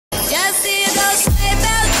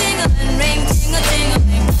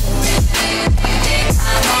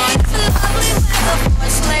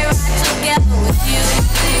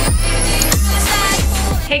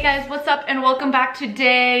Hey guys, what's up and welcome back to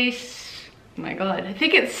day, oh my god, I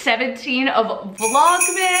think it's 17 of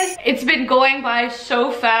vlogmas. It's been going by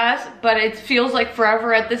so fast, but it feels like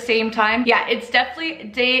forever at the same time. Yeah, it's definitely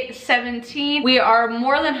day 17. We are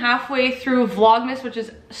more than halfway through vlogmas, which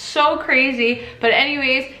is so crazy. But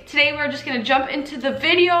anyways, today we're just gonna jump into the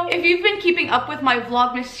video. If you've been keeping up with my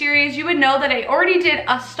vlogmas series, you would know that I already did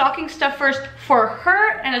a stocking stuffers for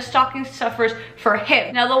her and a stocking stuffers for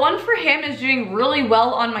him. Now the one for him is doing really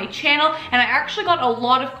well on my channel, and I actually got a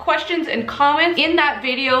lot of questions and comments in that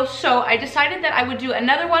video, so I decided that I would do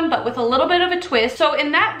another one but with a little bit of a twist. So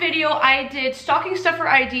in that video I did stocking stuffer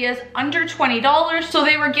ideas under $20. So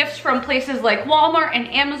they were gifts from places like Walmart and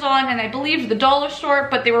Amazon and I believe the dollar store,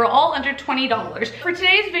 but they were all under $20. For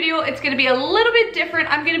today's video it's going to be a little bit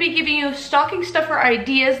different. I'm going to be giving you stocking stuffer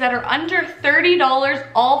ideas that are under $30,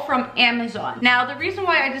 all from Amazon. Now the reason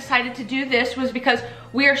why I decided to do this was because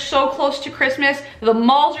we are so close to Christmas. The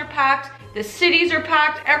malls are packed, the cities are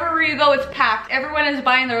packed, everywhere you go it's packed. Everyone is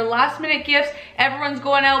buying their last minute gifts, everyone's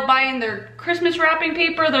going out buying their Christmas wrapping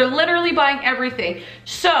paper, they're literally buying everything.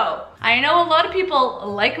 So I know a lot of people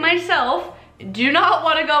like myself do not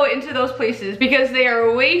want to go into those places because they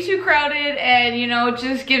are way too crowded and, you know, it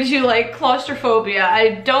just gives you like claustrophobia.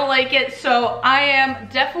 I don't like it, so I am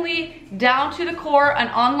definitely down to the core an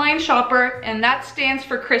online shopper, and that stands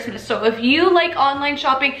for Christmas. So if you like online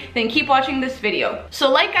shopping, then keep watching this video.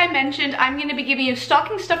 So like I mentioned, I'm going to be giving you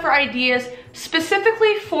stocking stuffer ideas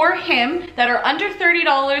specifically for him that are under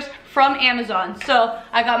 $30 from Amazon. So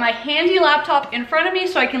I got my handy laptop in front of me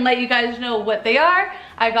so I can let you guys know what they are.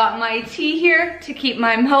 I got my tea here to keep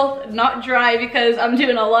my mouth not dry because I'm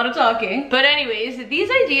doing a lot of talking. But anyways, these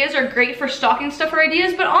ideas are great for stocking stuffer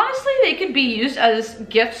ideas, but honestly they could be used as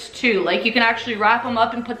gifts too. Like you can actually wrap them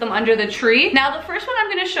up and put them under the tree. Now the first one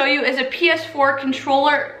I'm going to show you is a PS4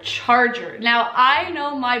 controller charger. Now I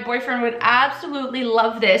know my boyfriend would absolutely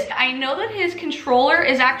love this. I know that his controller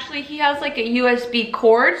is actually, he has like a USB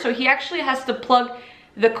cord, so he actually has to plug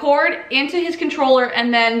the cord into his controller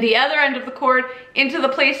and then the other end of the cord into the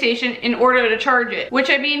PlayStation in order to charge it, which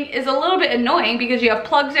I mean is a little bit annoying because you have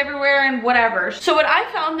plugs everywhere and whatever. So what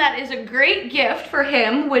I found that is a great gift for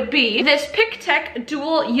him would be this PicTech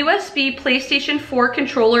dual USB PlayStation 4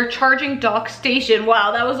 controller charging dock station.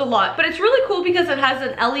 Wow, that was a lot, but it's really cool because it has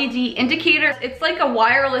an LED indicator. It's like a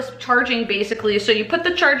wireless charging basically, so you put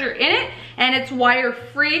the charger in it and it's wire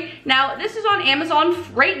free. Now this is on Amazon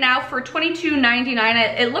right now for $22.99.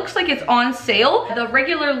 It looks like it's on sale. The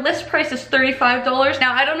regular list price is $35.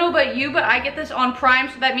 Now I don't know about you, but I get this on Prime,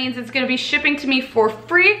 so that means it's gonna be shipping to me for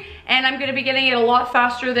free, and I'm gonna be getting it a lot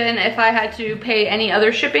faster than if I had to pay any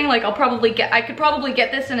other shipping. Like I could probably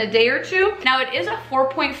get this in a day or two. Now it is a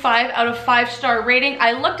 4.5 out of 5-star rating.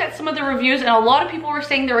 I looked at some of the reviews and a lot of people were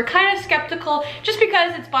saying they were kind of skeptical just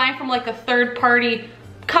because it's buying from like a third-party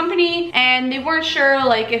company and they weren't sure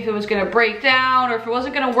like if it was gonna break down or if it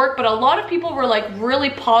wasn't gonna work, but a lot of people were like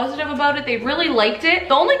really positive about it. They really liked it.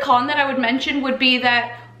 The only con that I would mention would be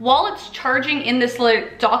that while it's charging in this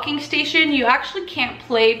like docking station, you actually can't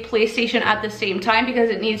play PlayStation at the same time because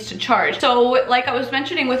it needs to charge. So like I was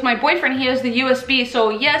mentioning with my boyfriend, he has the USB, so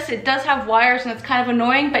yes, it does have wires and it's kind of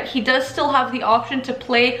annoying, but he does still have the option to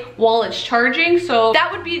play while it's charging. So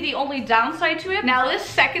that would be the only downside to it. Now this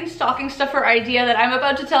second stocking stuffer idea that I'm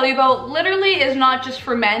about to tell you about literally is not just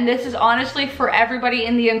for men. This is honestly for everybody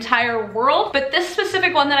in the entire world, but this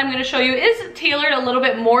specific one that I'm going to show you is tailored a little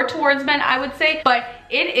bit more towards men, I would say, but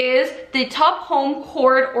it is the Top Home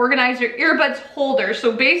Cord Organizer earbuds holder.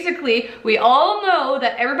 So basically, we all know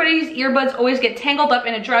that everybody's earbuds always get tangled up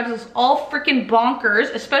and it drives us all freaking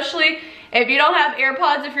bonkers, especially if you don't have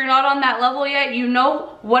AirPods. If you're not on that level yet, you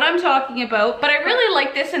know what I'm talking about. But I really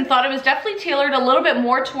like this and thought it was definitely tailored a little bit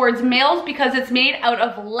more towards males because it's made out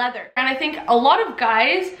of leather. And I think a lot of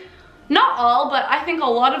guys, not all, but I think a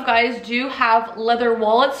lot of guys do have leather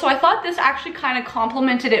wallets, so I thought this actually kind of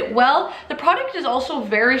complemented it well. The product is also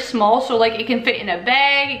very small, so like it can fit in a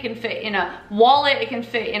bag, it can fit in a wallet, it can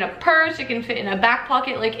fit in a purse, it can fit in a back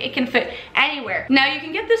pocket, like it can fit anywhere. Now you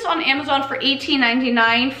can get this on Amazon for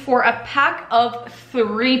 $18.99 for a pack of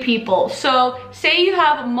 3 people. So say you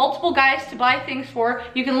have multiple guys to buy things for,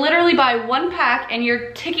 you can literally buy one pack and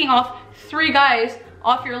you're ticking off 3 guys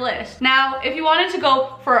off your list. Now, if you wanted to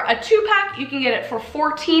go for a 2-pack, you can get it for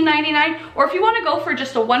 $14.99, or if you want to go for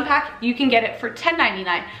just a 1-pack, you can get it for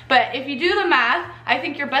 $10.99. But if you do the math, I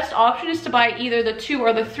think your best option is to buy either the 2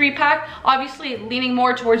 or the 3-pack. Obviously, leaning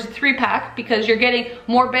more towards the 3-pack because you're getting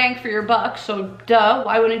more bang for your buck, so duh,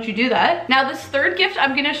 why wouldn't you do that? Now, this third gift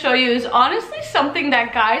I'm gonna show you is honestly something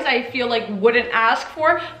that guys I feel like wouldn't ask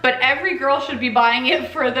for, but every girl should be buying it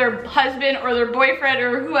for their husband or their boyfriend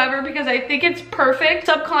or whoever, because I think it's perfect.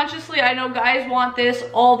 Subconsciously, I know guys want this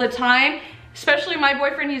all the time, especially my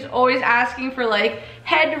boyfriend. He's always asking for like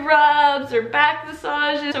head rubs or back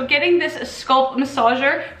massages. So getting this scalp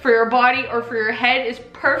massager for your body or for your head is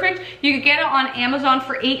perfect. You can get it on Amazon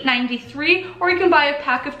for $8.93, or you can buy a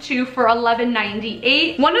pack of 2 for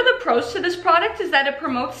 $11.98. One of the pros to this product is that it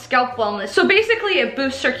promotes scalp wellness. So basically it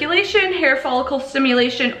boosts circulation, hair follicle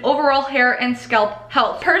stimulation, overall hair and scalp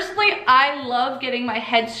health. Personally, I love getting my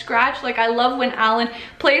head scratched. Like, I love when Alan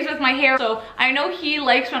plays with my hair. So I know he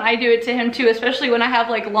likes when I do it to him too, especially when I have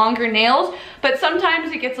like longer nails. But sometimes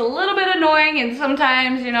it gets a little bit annoying, and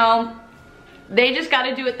sometimes, you know, they just got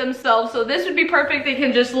to do it themselves. So this would be perfect. They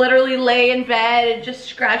can just literally lay in bed and just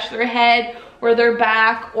scratch their head or their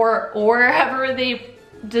back or wherever they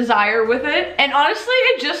desire with it. And honestly,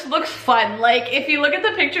 it just looks fun. Like, if you look at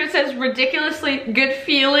the picture, it says ridiculously good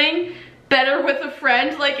feeling, better with a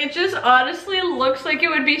friend. Like, it just honestly looks like it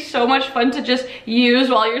would be so much fun to just use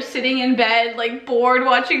while you're sitting in bed, like bored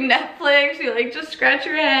watching Netflix. You like just scratch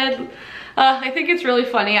your head. I think it's really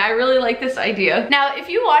funny. I really like this idea. Now, if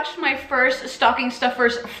you watched my first stocking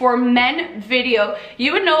stuffers for men video,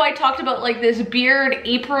 you would know I talked about like this beard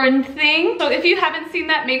apron thing. So if you haven't seen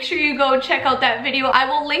that, make sure you go check out that video. I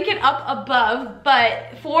will link it up above.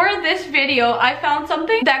 But for this video, I found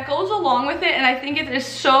something that goes along with it, and I think it is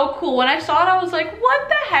so cool. When I saw it, I was like, what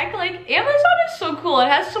the heck? Like, Amazon is so cool. It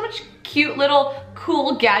has so much cute little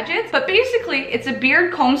cool gadgets. But basically, it's a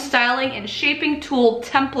beard comb styling and shaping tool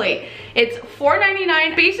template. It's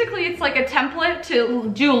 $4.99. Basically, it's like a template to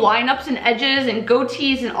do lineups and edges and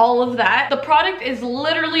goatees and all of that. The product is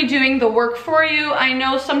literally doing the work for you. I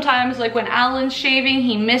know sometimes, like when Alan's shaving,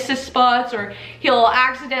 he misses spots, or he'll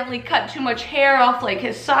accidentally cut too much hair off like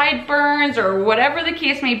his sideburns or whatever the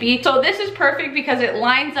case may be. So this is perfect because it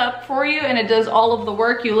lines up for you and it does all of the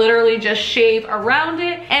work. You literally just shave around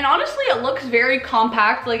it. And honestly, it looks very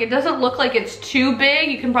compact. Like, it doesn't look like it's too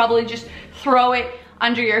big. You can probably just throw it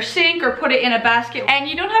under your sink or put it in a basket, and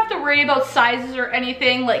you don't have to worry about sizes or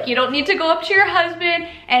anything. Like, you don't need to go up to your husband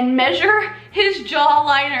and measure his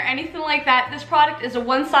jawline or anything like that. This product is a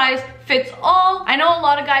one size fits all. I know a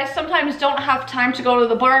lot of guys sometimes don't have time to go to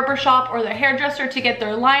the barber shop or the hairdresser to get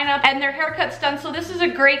their lineup and their haircuts done, so this is a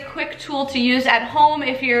great quick tool to use at home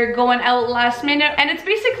if you're going out last minute. And it's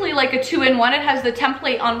basically like a 2-in-1. It has the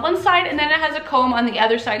template on one side and then it has a comb on the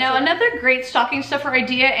other side. Now, another great stocking stuffer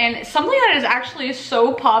idea, and something that is actually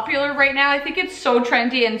so popular right now, I think it's so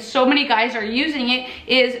trendy and so many guys are using it,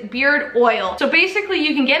 is beard oil. So basically,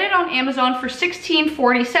 you can get it on Amazon for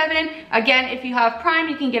 $16.47. Again, if you have Prime,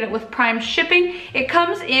 you can get it with Prime shipping. It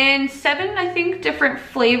comes in 7, I think, different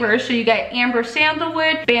flavors. So you get amber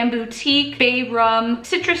sandalwood, bamboo teak, bay rum,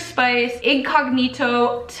 citrus spice,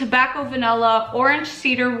 incognito, tobacco vanilla, orange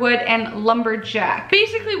cedarwood, and lumberjack.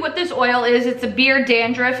 Basically, what this oil is, it's a beard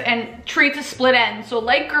dandruff and treats a split end. So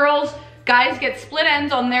like girls, guys get split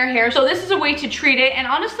ends on their hair, so this is a way to treat it. And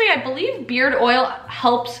honestly, I believe beard oil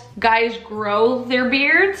helps guys grow their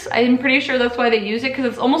beards. I'm pretty sure that's why they use it, because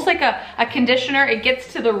it's almost like a conditioner. It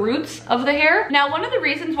gets to the roots of the hair. Now, one of the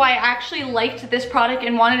reasons why I actually liked this product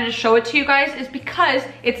and wanted to show it to you guys is because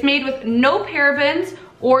it's made with no parabens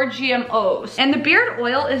or GMOs. And the beard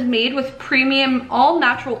oil is made with premium all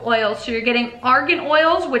natural oils. So you're getting argan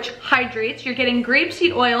oils, which hydrates. You're getting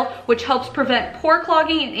grapeseed oil, which helps prevent pore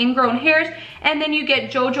clogging and ingrown hairs. And then you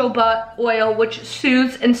get jojoba oil, which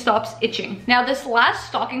soothes and stops itching. Now, this last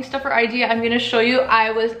stocking stuffer idea I'm gonna show you,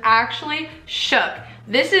 I was actually shook.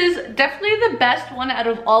 This is definitely the best one out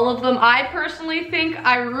of all of them. I personally think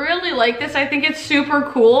I really like this. I think it's super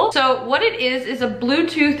cool. So what it is a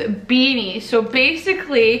Bluetooth beanie. So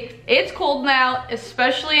basically, it's cold now,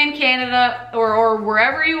 especially in Canada or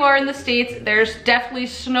wherever you are in the States. There's definitely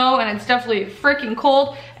snow and it's definitely freaking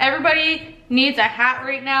cold. Everybody needs a hat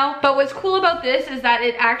right now. But what's cool about this is that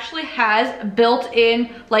it actually has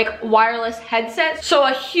built-in like wireless headsets. So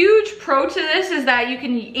a huge pro to this is that you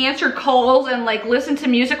can answer calls and like listen to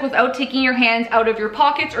music without taking your hands out of your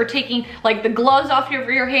pockets or taking like the gloves off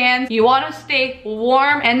your hands. You want to stay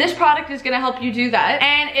warm, and this product is going to help you do that.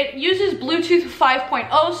 And it uses Bluetooth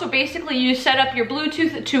 5.0. So basically, you set up your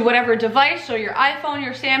Bluetooth to whatever device, so your iPhone,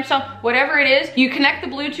 your Samsung, whatever it is, you connect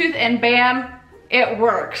the Bluetooth and bam, it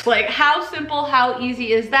works. Like, how simple, how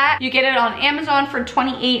easy is that? You get it on Amazon for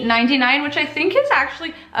 $28.99, which I think is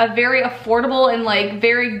actually a very affordable and like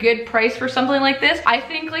very good price for something like this. I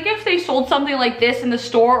think like if they sold something like this in the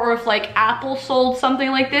store, or if like Apple sold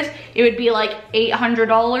something like this, it would be like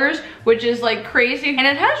 $800, which is like crazy. And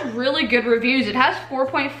it has really good reviews. It has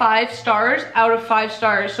 4.5 stars out of 5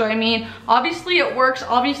 stars. So I mean, obviously it works,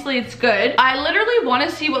 obviously it's good. I literally want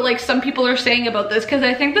to see what like some people are saying about this, because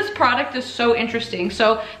I think this product is so interesting.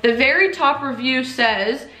 So the very top review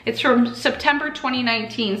says, it's from September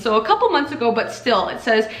 2019, so a couple months ago, but still, it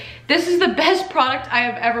says, "This is the best product I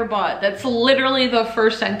have ever bought." That's literally the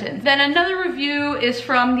first sentence. Then another review is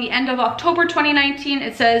from the end of October 2019.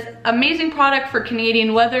 It says, "Amazing product for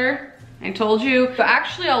Canadian weather." I told you. But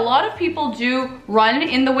actually, a lot of people do run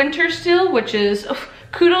in the winter still, which is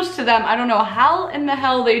kudos to them. I don't know how in the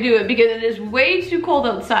hell they do it, because it is way too cold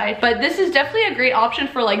outside. But this is definitely a great option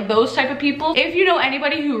for like those type of people. If you know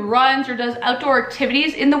anybody who runs or does outdoor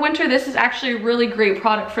activities in the winter, this is actually a really great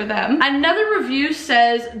product for them. Another review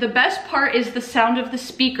says, "The best part is the sound of the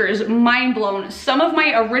speakers. Mind blown. Some of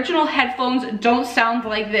my original headphones don't sound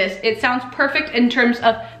like this. It sounds perfect in terms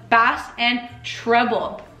of bass and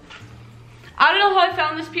treble." I don't know how I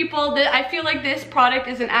found this, people. I feel like this product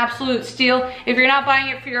is an absolute steal. If you're not buying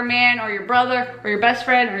it for your man or your brother or your best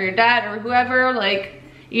friend or your dad or whoever, like,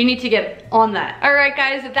 you need to get on that. All right,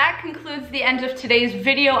 guys, that concludes the end of today's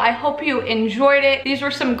video. I hope you enjoyed it. These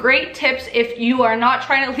were some great tips if you are not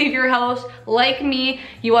trying to leave your house like me.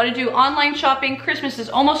 You want to do online shopping. Christmas is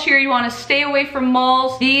almost here. You want to stay away from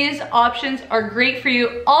malls. These options are great for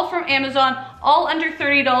you. All from Amazon, all under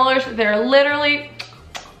 $30. They're literally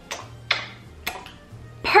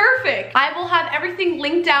perfect. I will have everything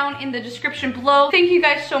linked down in the description below. Thank you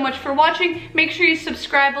guys so much for watching. Make sure you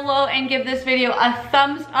subscribe below and give this video a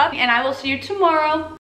thumbs up, and I will see you tomorrow.